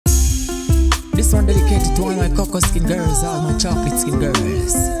This one dedicated to all my cocoa skin girls, all my chocolate skin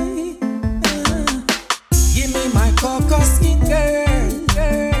girls. Give me my cocoa skin girl,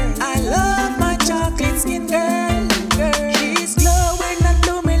 I love my chocolate skin girl. She's glowing and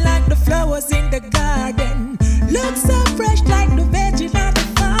blooming like the flowers in the garden. Looks so fresh like the veggies on the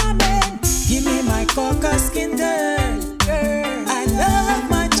farming. Give me my cocoa skin girl, I love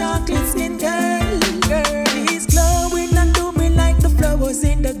my chocolate skin girl. She's glowing and blooming like the flowers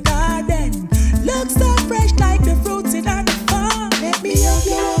in the garden. Looks so fresh like the fruits in the farm. Let me hug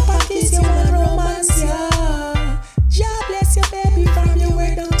you up and kiss you and romance ya. God bless you, baby, from your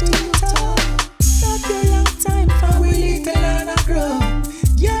way down to your toe. Love you long time from we little and I grow.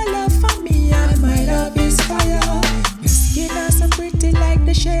 Your love for me and my love is fire. Your skin is so pretty like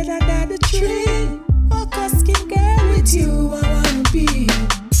the shade under the tree. Cocoa skin girl, with you I wanna be.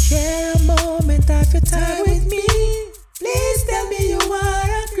 Share a moment of your time with me. Please tell me you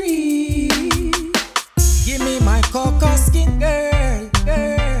wanna agree. Give me my cocoa skin girl,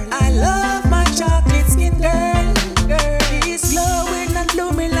 I love my chocolate skin girl. She's glowing and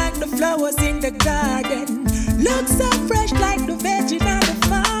blooming like the flowers in the garden. Looks so fresh like the veggies on the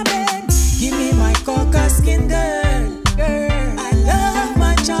farming. Give me my cocoa skin girl, I love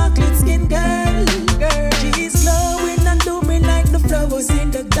my chocolate skin girl. She's glowing and blooming like the flowers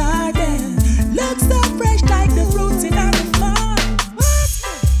in the garden. Looks so fresh like the fruits in the farm.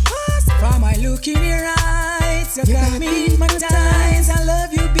 From my look in your eyes, you got me hypnotized. I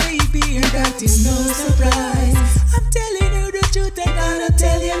love you, baby, and that is no surprise. I'm telling you the truth, I'm gonna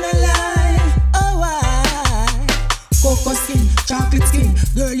tell you no lie. Oh, I cocoa skin, chocolate skin,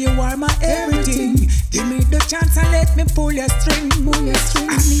 girl, you are my everything. Give me the chance and let me pull your string, pull your string.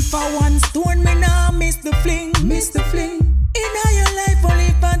 And if I one stone, me now miss the fling, miss the fling. In your life, only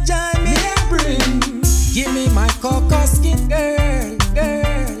for joy me I bring. Give me my cocoa skin girl,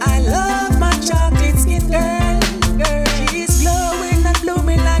 I love my chocolate skin girl. She's glowing and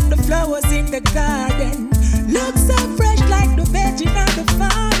blooming like the flowers in the garden. Looks so fresh like the veggies on the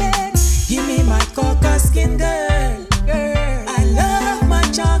farming. Give me my cocoa skin girl, I love my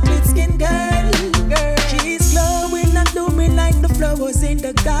chocolate skin girl. She's glowing and blooming like the flowers in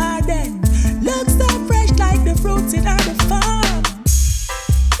the garden. Looks so fresh like the fruits in the farm.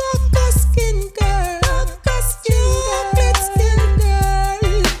 Cocoa skin girl, chocolate skin girl.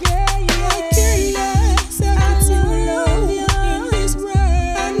 I care less about your love in this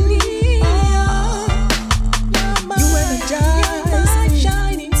world. You energize my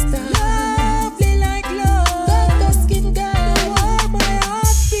shining star, lovely like love. Cocoa skin girl, you are my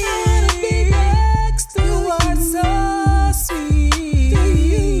heartbeat. Next to you are so sweet.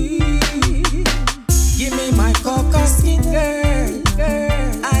 Give me my cocoa skin girl,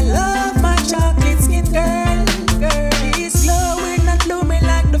 I love my chocolate skin girl. She's glowing and blooming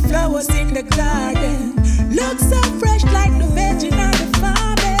like the flowers in the garden. Looks so